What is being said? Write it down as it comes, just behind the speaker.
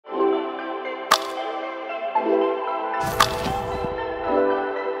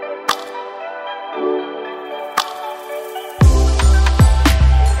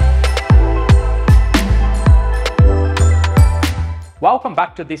Welcome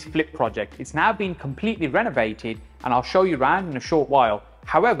back to this flip project. It's now been completely renovated and I'll show you around in a short while.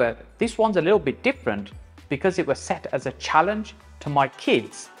 However, this one's a little bit different because it was set as a challenge to my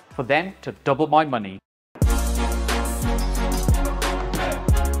kids for them to double my money.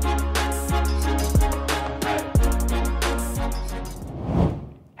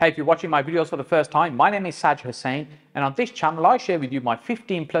 Hey, if you're watching my videos for the first time, my name is Saj Hussain, and on this channel I share with you my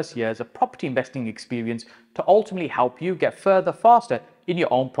 15+ years of property investing experience to ultimately help you get further faster in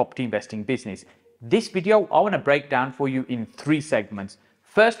your own property investing business. This video I want to break down for you in 3 segments.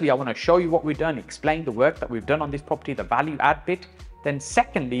 Firstly, I want to show you what we've done, explain the work that we've done on this property, the value add bit. Then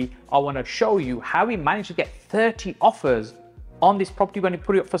secondly, I want to show you how we managed to get 30 offers on this property when we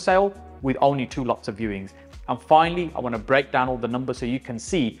put it up for sale with only 2 lots of viewings. And finally, I want to break down all the numbers so you can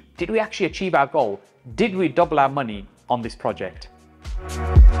see, did we actually achieve our goal? Did we double our money on this project?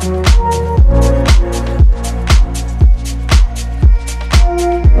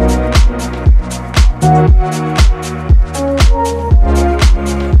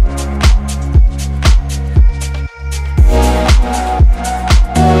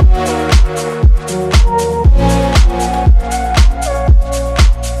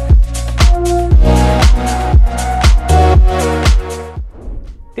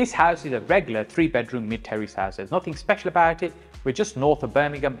 This house is a regular 3-bedroom mid-terrace house. There's nothing special about it. We're just north of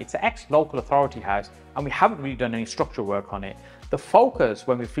Birmingham. It's an ex-local authority house and we haven't really done any structural work on it. The focus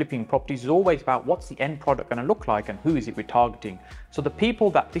when we're flipping properties is always about what's the end product going to look like and who is it we're targeting. So the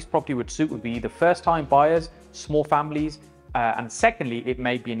people that this property would suit would be either first-time buyers, small families, and secondly, it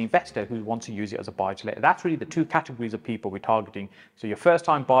may be an investor who wants to use it as a buy-to-let. That's really the 2 categories of people we're targeting. So your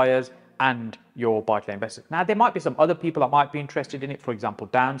first-time buyers and your buy-to-let investors. Now, there might be some other people that might be interested in it, for example,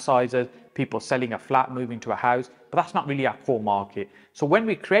 downsizers, people selling a flat, moving to a house, but that's not really our core market. So when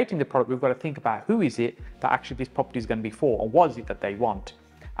we're creating the product, we've got to think about who is it that actually this property is going to be for, and what is it that they want.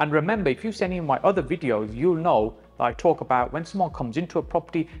 And remember, if you've seen any of my other videos, you'll know that I talk about when someone comes into a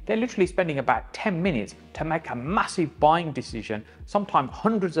property, they're literally spending about 10 minutes to make a massive buying decision, sometimes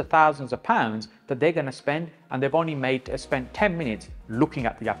hundreds of thousands of pounds that they're going to spend, and they've only spent 10 minutes looking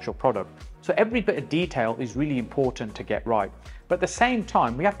at the actual product. So every bit of detail is really important to get right. But at the same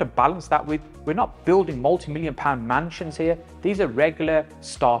time, we have to balance that with, we're not building multi-million-pound mansions here. These are regular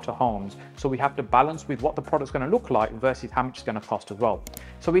starter homes. So we have to balance with what the product's going to look like versus how much it's going to cost as well.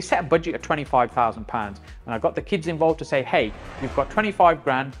 So we set a budget of £25,000 and I got the kids involved to say, hey, you've got 25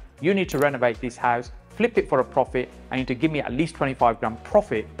 grand, you need to renovate this house, flip it for a profit, and you need to give me at least 25 grand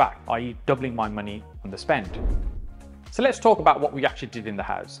profit back, i.e. doubling my money on the spend. So let's talk about what we actually did in the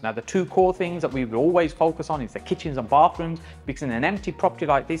house. Now, the 2 core things that we will always focus on is the kitchens and bathrooms, because in an empty property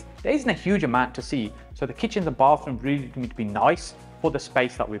like this, there isn't a huge amount to see. So the kitchens and bathrooms really need to be nice for the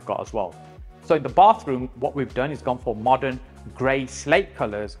space that we've got as well. So in the bathroom, what we've done is gone for modern grey slate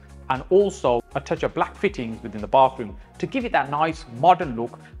colours and also a touch of black fittings within the bathroom to give it that nice modern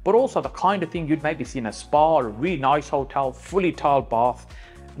look, but also the kind of thing you'd maybe see in a spa or a really nice hotel, fully tiled bath.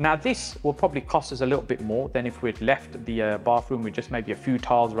 Now this will probably cost us a little bit more than if we'd left the bathroom with just maybe a few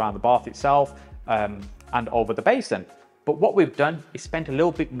tiles around the bath itself and over the basin. But what we've done is spent a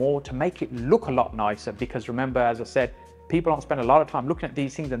little bit more to make it look a lot nicer, because remember, as I said, people don't spend a lot of time looking at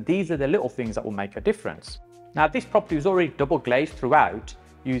these things, and these are the little things that will make a difference. Now this property is already double glazed throughout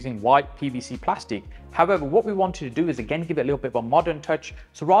using white PVC plastic. However, what we wanted to do is again give it a little bit of a modern touch.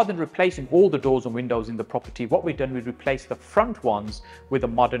 So rather than replacing all the doors and windows in the property, what we've done, we've replaced the front ones with a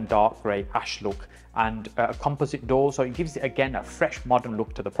modern dark grey ash look and a composite door, so it gives it again a fresh modern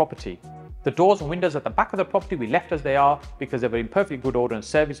look to the property. The doors and windows at the back of the property we left as they are because they were in perfectly good order and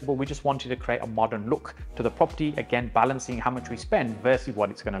serviceable. We just wanted to create a modern look to the property, again balancing how much we spend versus what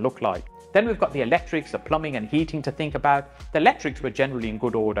it's going to look like. Then we've got the electrics, the plumbing and heating to think about. The electrics were generally in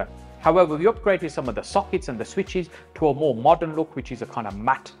good order. However, we upgraded some of the sockets and the switches to a more modern look, which is a kind of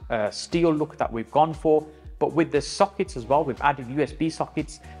matte steel look that we've gone for. But with the sockets as well, we've added USB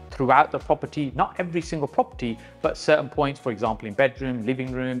sockets throughout the property, not every single property, but certain points, for example, in bedroom,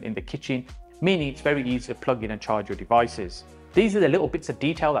 living room, in the kitchen, meaning it's very easy to plug in and charge your devices. These are the little bits of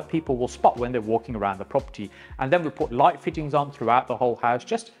detail that people will spot when they're walking around the property. And then we put light fittings on throughout the whole house,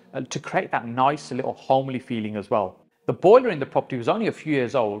 just to create that nice little homely feeling as well. The boiler in the property was only a few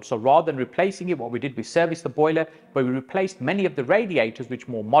years old, so rather than replacing it, what we did, we serviced the boiler, but we replaced many of the radiators, which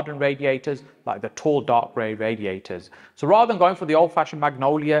more modern radiators, like the tall dark grey radiators. So rather than going for the old-fashioned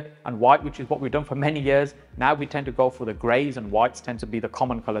magnolia and white, which is what we've done for many years, now we tend to go for the greys, and whites tend to be the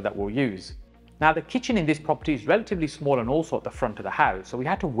common colour that we'll use. Now, the kitchen in this property is relatively small and also at the front of the house, so we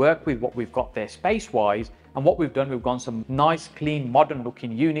had to work with what we've got there space-wise, and what we've done, we've gone some nice, clean,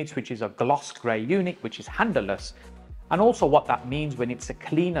 modern-looking units, which is a gloss grey unit, which is handleless. And also what that means when it's a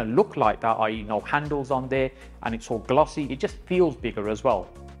cleaner look like that, i.e. no handles on there and it's all glossy, it just feels bigger as well.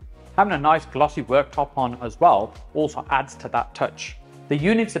 Having a nice glossy worktop on as well also adds to that touch. The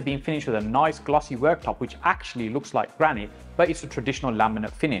units have been finished with a nice glossy worktop which actually looks like granite, but it's a traditional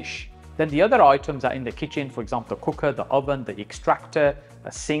laminate finish. Then the other items are in the kitchen, for example the cooker, the oven, the extractor,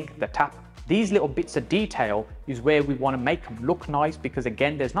 a sink, the tap. These little bits of detail is where we want to make them look nice, because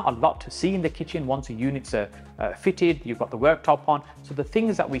again there's not a lot to see in the kitchen once the units are fitted, you've got the worktop on. So the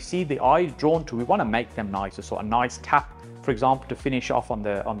things that we see the eye is drawn to, we want to make them nicer. So a nice tap, for example, to finish off on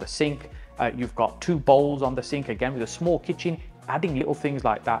the sink. You've got 2 bowls on the sink. Again, with a small kitchen, adding little things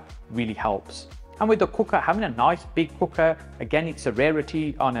like that really helps. And with the cooker, having a nice big cooker, again, it's a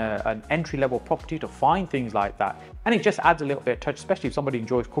rarity on an entry-level property to find things like that. And it just adds a little bit of touch, especially if somebody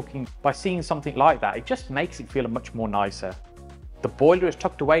enjoys cooking. By seeing something like that, it just makes it feel much more nicer. The boiler is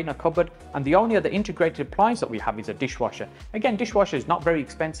tucked away in a cupboard, and the only other integrated appliance that we have is a dishwasher. Again, dishwasher is not very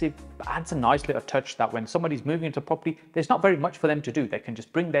expensive, but adds a nice little touch that when somebody's moving into property, there's not very much for them to do. They can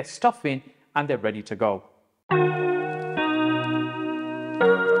just bring their stuff in and they're ready to go.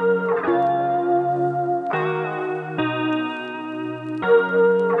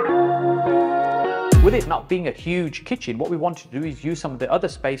 With it not being a huge kitchen, what we want to do is use some of the other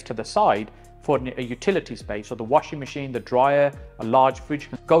space to the side for a utility space. So the washing machine, the dryer, a large fridge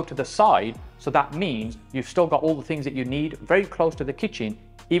can go to the side. So that means you've still got all the things that you need very close to the kitchen,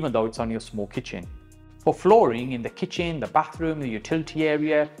 even though it's only a small kitchen. For flooring in the kitchen, the bathroom, the utility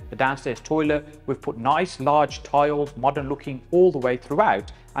area, the downstairs toilet, we've put nice large tiles, modern looking all the way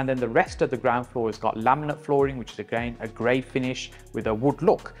throughout. And then the rest of the ground floor has got laminate flooring, which is again a grey finish with a wood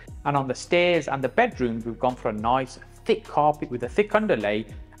look. And on the stairs and the bedrooms, we've gone for a nice thick carpet with a thick underlay.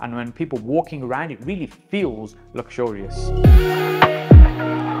 And when people walking around, it really feels luxurious.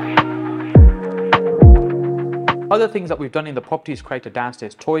 Other things that we've done in the property is create a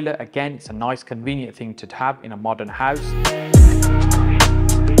downstairs toilet. Again, it's a nice convenient thing to have in a modern house.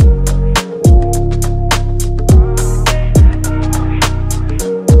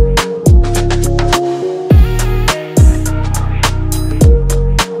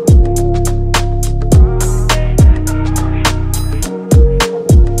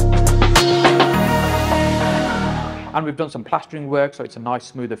 And we've done some plastering work, so it's a nice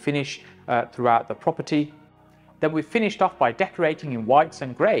smoother finish throughout the property. Then we've finished off by decorating in whites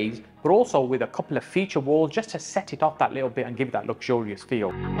and greys, but also with a couple of feature walls just to set it off that little bit and give it that luxurious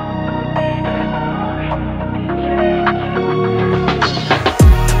feel.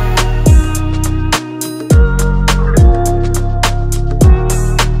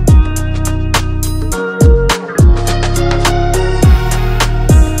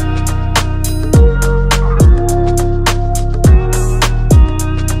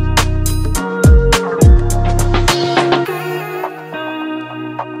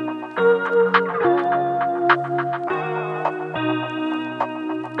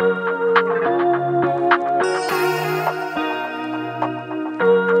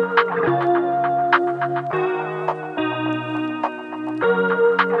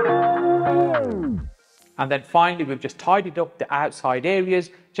 And then finally, we've just tidied up the outside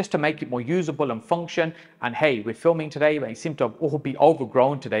areas just to make it more usable and function. And hey, we're filming today, but it seems to have all be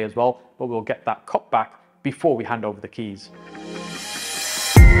overgrown today as well, but we'll get that cut back before we hand over the keys.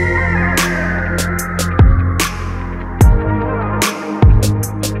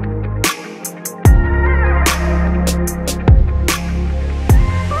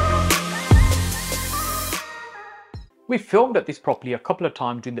 We filmed at this property a couple of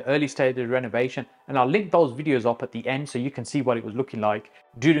times during the early stage of the renovation, and I'll link those videos up at the end so you can see what it was looking like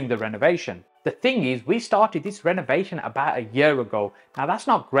during the renovation. The thing is, we started this renovation about a year ago. Now that's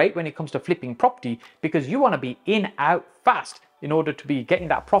not great when it comes to flipping property, because you want to be in, out fast in order to be getting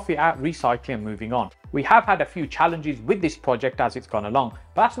that profit out, recycling and moving on. We have had a few challenges with this project as it's gone along,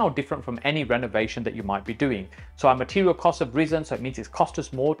 but that's no different from any renovation that you might be doing. So our material costs have risen, so it means it's cost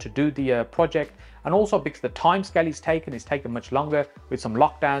us more to do the project. And also because the time scale it's taken much longer with some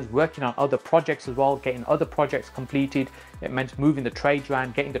lockdowns, working on other projects as well, getting other projects completed. It meant moving the trades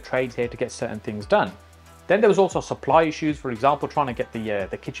around, getting the trades here to get certain things done. Then there was also supply issues, for example, trying to get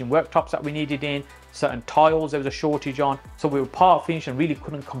the kitchen worktops that we needed in, certain tiles there was a shortage on, so we were part finished and really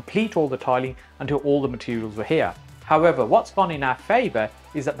couldn't complete all the tiling until all the materials were here. However, what's gone in our favour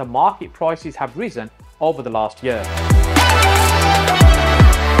is that the market prices have risen over the last year.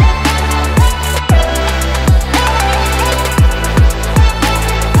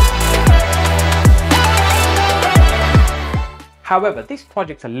 However, this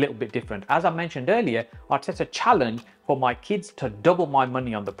project's a little bit different. As I mentioned earlier, I set a challenge for my kids to double my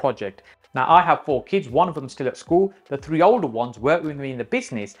money on the project. Now, I have 4 kids, one of them still at school. The 3 older ones work with me in the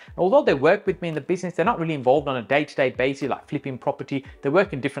business. And although they work with me in the business, they're not really involved on a day-to-day basis like flipping property. They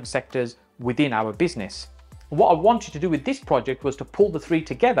work in different sectors within our business. What I wanted to do with this project was to pull the 3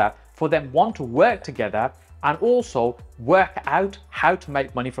 together for them, one, to work together and also work out how to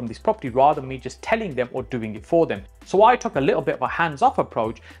make money from this property rather than me just telling them or doing it for them. So I took a little bit of a hands-off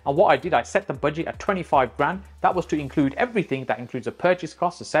approach, and what I did, I set the budget at 25 grand. That was to include everything. That includes the purchase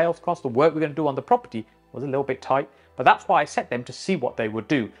cost, the sales cost, the work we're going to do on the property. It was a little bit tight, but that's why I set them to see what they would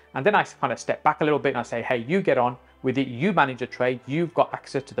do. And then I kind of step back a little bit and I say, hey, you get on with it, you manage a trade, you've got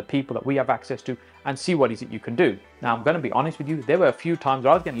access to the people that we have access to, and see what is it you can do. Now, I'm going to be honest with you, there were a few times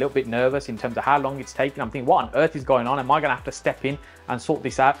where I was getting a little bit nervous in terms of how long it's taking. I'm thinking, what on earth is going on? Am I going to have to step in and sort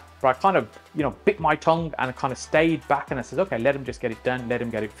this out? But I kind of, bit my tongue and kind of stayed back, and I said, okay, let them just get it done, let them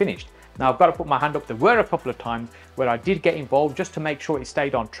get it finished. Now, I've got to put my hand up. There were a couple of times where I did get involved just to make sure it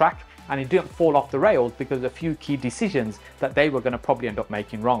stayed on track and it didn't fall off the rails because of a few key decisions that they were going to probably end up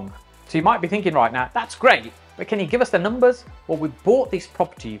making wrong. So you might be thinking right now, that's great, but can you give us the numbers? Well, we bought this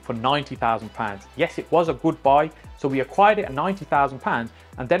property for £90,000. Yes, it was a good buy. So we acquired it at £90,000,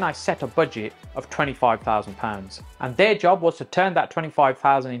 and then I set a budget of £25,000. And their job was to turn that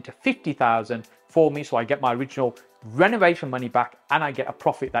 £25,000 into £50,000 for me, so I get my original renovation money back and I get a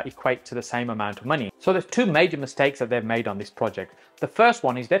profit that equates to the same amount of money. So there's 2 major mistakes that they've made on this project. The first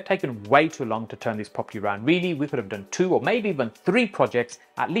one is they've taken way too long to turn this property around. Really, we could have done 2 or maybe even 3 projects,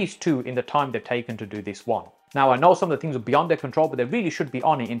 at least 2, in the time they've taken to do this one. Now, I know some of the things are beyond their control, but they really should be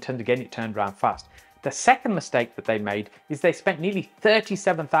on it in terms of getting it turned around fast. The second mistake that they made is they spent nearly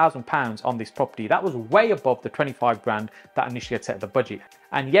 £37,000 on this property. That was way above the 25 grand that initially had set the budget.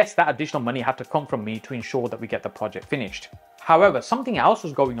 And yes, that additional money had to come from me to ensure that we get the project finished. However, something else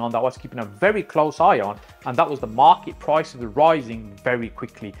was going on that I was keeping a very close eye on, and that was the market prices were rising very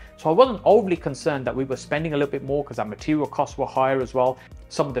quickly. So I wasn't overly concerned that we were spending a little bit more because our material costs were higher as well.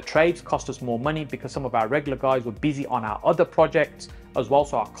 Some of the trades cost us more money because some of our regular guys were busy on our other projects as well,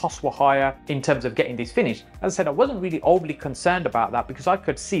 so our costs were higher in terms of getting this finished. As I said, I wasn't really overly concerned about that because I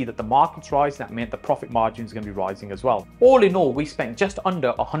could see that the market's rising. That meant the profit margin is going to be rising as well. All in all, we spent just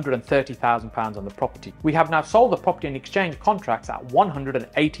under £130,000 on the property. We have now sold the property in exchange contracts at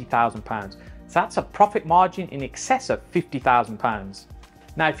 £180,000. So that's a profit margin in excess of £50,000.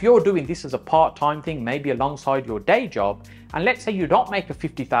 Now, if you're doing this as a part-time thing, maybe alongside your day job, and let's say you don't make a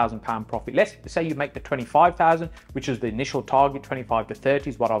 £50,000 profit, let's say you make the 25,000, which was the initial target, 25 to 30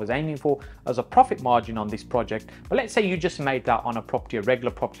 is what I was aiming for as a profit margin on this project. But let's say you just made that on a property, a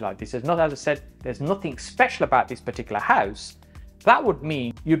regular property like this. There's not, as I said, there's nothing special about this particular house. That would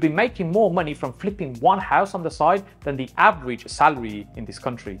mean you'd be making more money from flipping one house on the side than the average salary in this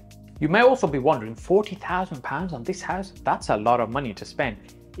country. You may also be wondering, £40,000 on this house? That's a lot of money to spend.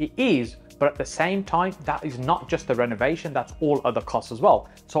 It is, but at the same time, that is not just the renovation, that's all other costs as well.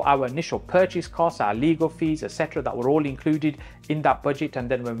 So our initial purchase costs, our legal fees, etc., that were all included in that budget. And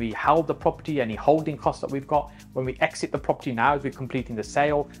then when we held the property, any holding costs that we've got, when we exit the property now as we're completing the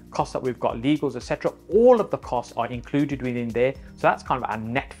sale, costs that we've got, legals, etc., all of the costs are included within there. So that's kind of our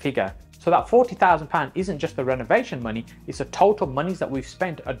net figure. So that £40,000 isn't just the renovation money, it's the total monies that we've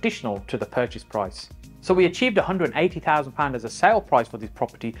spent additional to the purchase price. So we achieved £180,000 as a sale price for this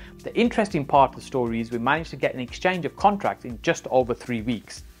property. The interesting part of the story is we managed to get an exchange of contracts in just over 3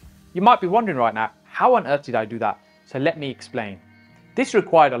 weeks. You might be wondering right now, how on earth did I do that? So let me explain. This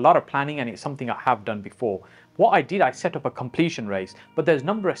required a lot of planning, and it's something I have done before. What I did, I set up a completion race, but there's a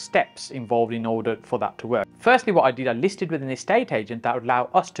number of steps involved in order for that to work. Firstly, what I did, I listed with an estate agent that would allow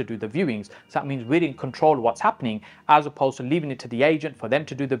us to do the viewings. So that means we're in control of what's happening, as opposed to leaving it to the agent for them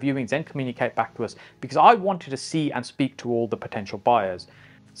to do the viewings and communicate back to us, because I wanted to see and speak to all the potential buyers.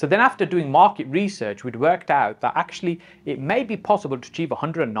 So then after doing market research, we'd worked out that actually it may be possible to achieve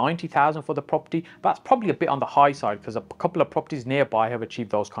 190,000 for the property, but that's probably a bit on the high side because a couple of properties nearby have achieved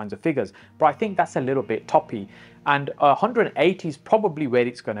those kinds of figures. But I think that's a little bit toppy, and 180 is probably where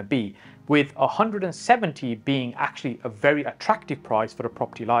it's going to be, with 170 being actually a very attractive price for a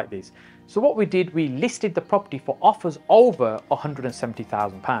property like this. So what we did, we listed the property for offers over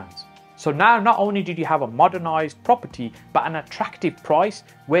 £170,000. So now not only did you have a modernised property, but an attractive price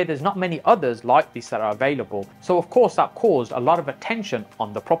where there's not many others like this that are available. So of course that caused a lot of attention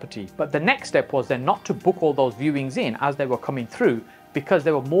on the property. But the next step was then not to book all those viewings in as they were coming through, because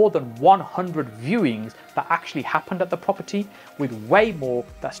there were more than 100 viewings that actually happened at the property, with way more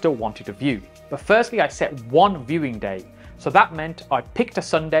that still wanted to view. But firstly, I set one viewing day. So that meant I picked a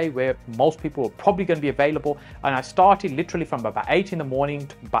Sunday where most people were probably going to be available, and I started literally from about 8 in the morning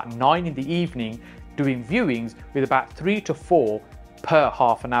to about 9 in the evening doing viewings with about 3 to 4 per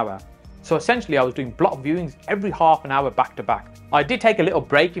half an hour. So essentially I was doing block viewings every half an hour back to back. I did take a little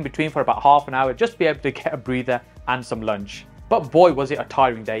break in between for about half an hour just to be able to get a breather and some lunch. But boy, was it a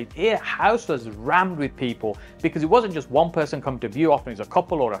tiring day. The house was rammed with people because it wasn't just one person coming to view. Often it's a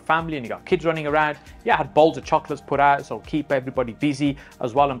couple or a family and you got kids running around. Yeah, I had bowls of chocolates put out, so keep everybody busy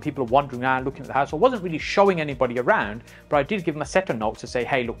as well, and people are wandering around looking at the house. So I wasn't really showing anybody around, but I did give them a set of notes to say,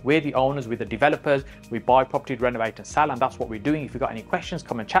 hey, look, we're the owners, we're the developers, we buy property, renovate and sell, and that's what we're doing. If you've got any questions,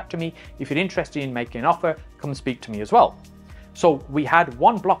 come and chat to me. If you're interested in making an offer, come and speak to me as well. So we had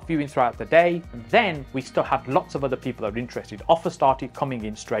one block viewing throughout the day, and then we still had lots of other people that were interested. Offers started coming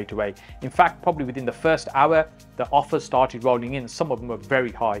in straight away. In fact, probably within the first hour, the offers started rolling in. Some of them were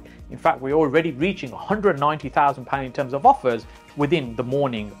very high. In fact, we're already reaching £190,000 in terms of offers within the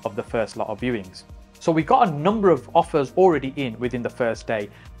morning of the first lot of viewings. So we got a number of offers already in within the first day.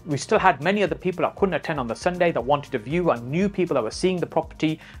 We still had many other people that couldn't attend on the Sunday that wanted to view, and new people that were seeing the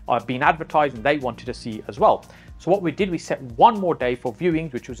property being advertised and they wanted to see as well. So what we did, we set one more day for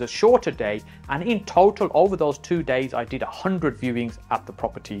viewings, which was a shorter day. And in total, over those 2 days, I did 100 viewings at the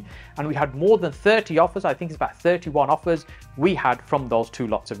property. And we had more than 30 offers. I think it's about 31 offers we had from those 2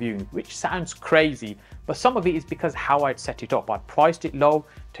 lots of viewings, which sounds crazy. But some of it is because how I'd set it up. I'd priced it low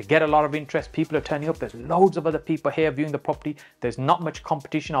to get a lot of interest. People are turning up. There's loads of other people here viewing the property. There's not much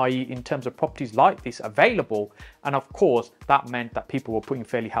competition, i.e. in terms of properties like this available. And of course, that meant that people were putting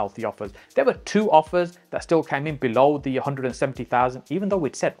fairly healthy offers. There were 2 offers that still came in below the 170,000. Even though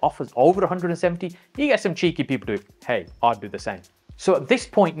we'd set offers over 170, you get some cheeky people do it. Hey, I'd do the same. So at this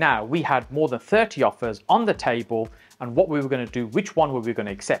point now, we had more than 30 offers on the table, and what we were going to do, which one were we going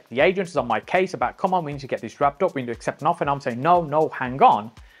to accept. The agent is on my case about, come on, we need to get this wrapped up, we need to accept an offer. And I'm saying, no, hang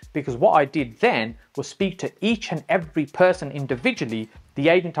on. Because what I did then was speak to each and every person individually. The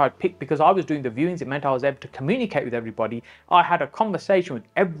agent I'd picked, because I was doing the viewings, it meant I was able to communicate with everybody. I had a conversation with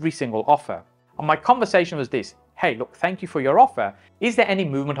every single offer. And my conversation was this: hey, look, thank you for your offer. Is there any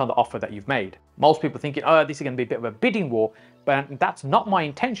movement on the offer that you've made? Most people thinking, oh, this is going to be a bit of a bidding war, but that's not my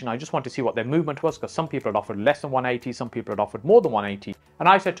intention. I just want to see what their movement was, because some people had offered less than 180, some people had offered more than 180. And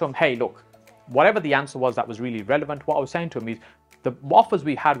I said to them, hey, look, whatever the answer was that was really relevant, what I was saying to them is, the offers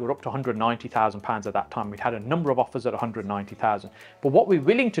we had were up to £190,000 at that time. We'd had a number of offers at £190,000. But what we're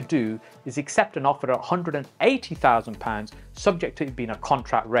willing to do is accept an offer at £180,000, subject to it being a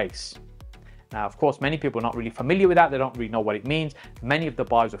contract race. Now, of course, many people are not really familiar with that. They don't really know what it means. Many of the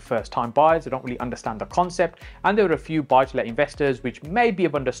buyers were first-time buyers. They don't really understand the concept. And there were a few buy-to-let investors which maybe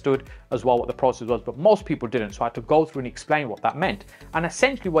have understood as well what the process was, but most people didn't. So I had to go through and explain what that meant. And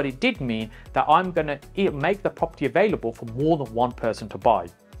essentially what it did mean that I'm going to make the property available for more than one person to buy.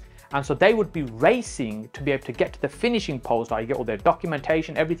 And so they would be racing to be able to get to the finishing post, I get all their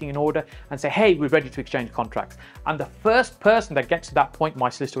documentation, everything in order, and say, hey, we're ready to exchange contracts. And the first person that gets to that point, my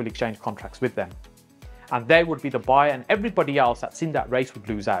solicitor will exchange contracts with them. And they would be the buyer, and everybody else that's in that race would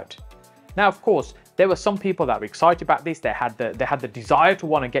lose out. Now, of course, there were some people that were excited about this. They had the desire to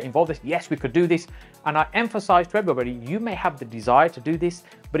want to get involved. Yes, we could do this. And I emphasized to everybody, you may have the desire to do this,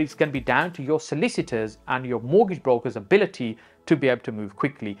 but it's going to be down to your solicitors and your mortgage broker's ability to be able to move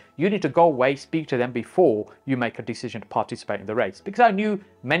quickly. You need to go away, speak to them before you make a decision to participate in the race. Because I knew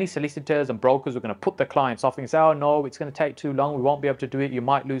many solicitors and brokers were going to put their clients off and say, oh no, it's going to take too long, we won't be able to do it, you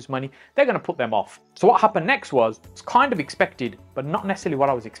might lose money. They're going to put them off. So what happened next was, it's kind of expected, but not necessarily what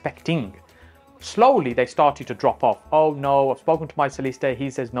I was expecting. Slowly they started to drop off. Oh no, I've spoken to my solicitor, he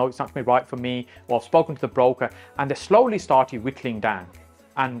says no, it's not going to be right for me. Or I've spoken to the broker, and they slowly started whittling down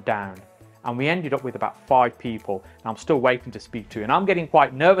and down. And we ended up with about 5 people, and I'm still waiting to speak to. And I'm getting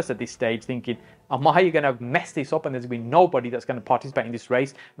quite nervous at this stage, thinking, am I going to mess this up and there's going to be nobody that's going to participate in this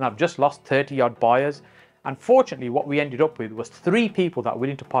race, and I've just lost 30 odd buyers? Unfortunately, what we ended up with was 3 people that were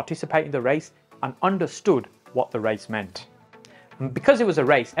willing to participate in the race and understood what the race meant. And because it was a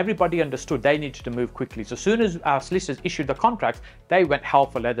race, everybody understood they needed to move quickly. So as soon as our solicitors issued the contracts, they went hell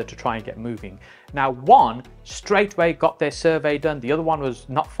for leather to try and get moving. Now, one straight away got their survey done. The other one was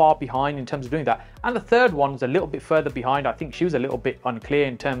not far behind in terms of doing that. And the third one was a little bit further behind. I think she was a little bit unclear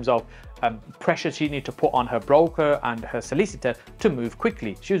in terms of pressure she needed to put on her broker and her solicitor to move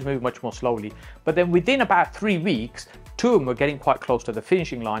quickly. She was moving much more slowly. But then within about 3 weeks, 2 of them were getting quite close to the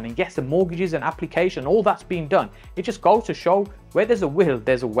finishing line. And yes, the mortgages and application, all that's been done. It just goes to show where there's a will,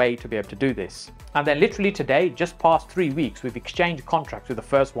 there's a way to be able to do this. And then literally today, just past 3 weeks, we've exchanged contracts with the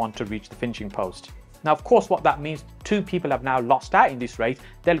first one to reach the finishing post. Now, of course, what that means, 2 people have now lost out in this race.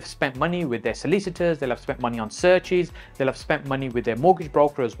 They'll have spent money with their solicitors, they'll have spent money on searches, they'll have spent money with their mortgage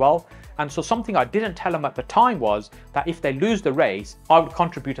broker as well. And so something I didn't tell them at the time was that if they lose the race, I would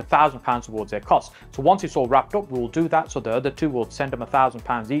contribute £1,000 towards their costs. So once it's all wrapped up, we'll do that. So the other two will send them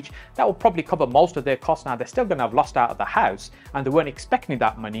 £1,000 each. That will probably cover most of their costs. Now they're still going to have lost out of the house and they weren't expecting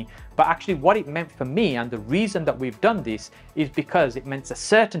that money. But actually what it meant for me, and the reason that we've done this, is because it meant the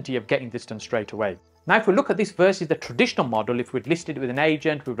certainty of getting this done straight away. Now, if we look at this versus the traditional model, if we'd listed it with an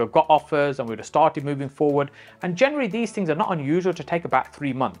agent, we would have got offers and we would have started moving forward. And generally these things are not unusual to take about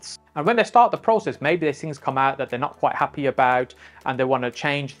 3 months. And when they start the process, maybe there's things come out that they're not quite happy about and they want to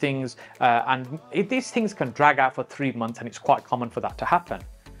change things. These things can drag out for 3 months, and it's quite common for that to happen.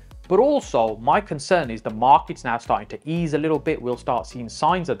 But also my concern is the market's now starting to ease a little bit. We'll start seeing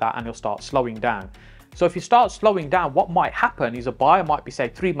signs of that and it'll start slowing down. So if you start slowing down, what might happen is a buyer might be, say,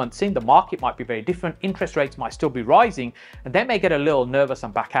 3 months in, the market might be very different, interest rates might still be rising, and they may get a little nervous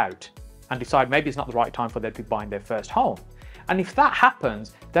and back out and decide maybe it's not the right time for them to be buying their first home. And if that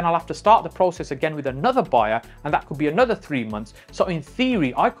happens, then I'll have to start the process again with another buyer, and that could be another 3 months. So in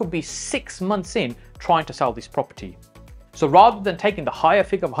theory, I could be 6 months in trying to sell this property. So rather than taking the higher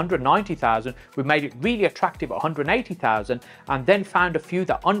figure of 190,000, we made it really attractive at 180,000, and then found a few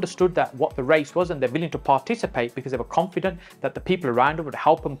that understood that what the race was and they're willing to participate because they were confident that the people around them would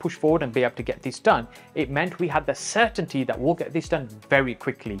help them push forward and be able to get this done. It meant we had the certainty that we'll get this done very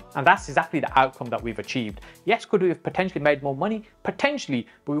quickly. And that's exactly the outcome that we've achieved. Yes, could we have potentially made more money? Potentially,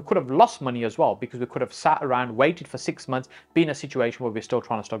 but we could have lost money as well, because we could have sat around, waited for 6 months, been in a situation where we're still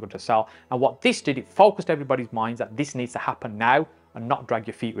trying to struggle to sell. And what this did, it focused everybody's minds that this needs to happen now and not drag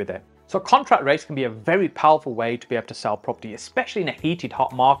your feet with it. So contract rates can be a very powerful way to be able to sell property, especially in a heated,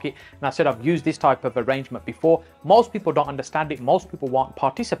 hot market. And I said I've used this type of arrangement before. Most people don't understand it. Most people won't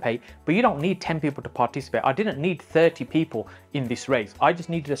participate, but you don't need 10 people to participate. I didn't need 30 people in this race. I just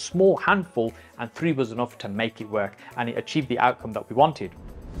needed a small handful, and 3 was enough to make it work, and it achieved the outcome that we wanted.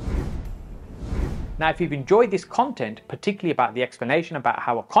 Now, if you've enjoyed this content, particularly about the explanation about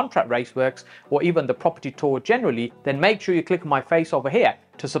how a contract race works, or even the property tour generally, then make sure you click on my face over here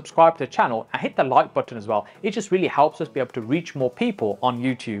to subscribe to the channel and hit the like button as well. It just really helps us be able to reach more people on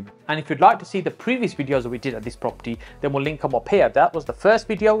YouTube. And if you'd like to see the previous videos that we did at this property, then we'll link them up here. That was the first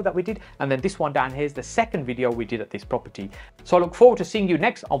video that we did, and then this one down here is the second video we did at this property. So I look forward to seeing you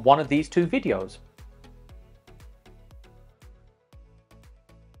next on one of these 2 videos.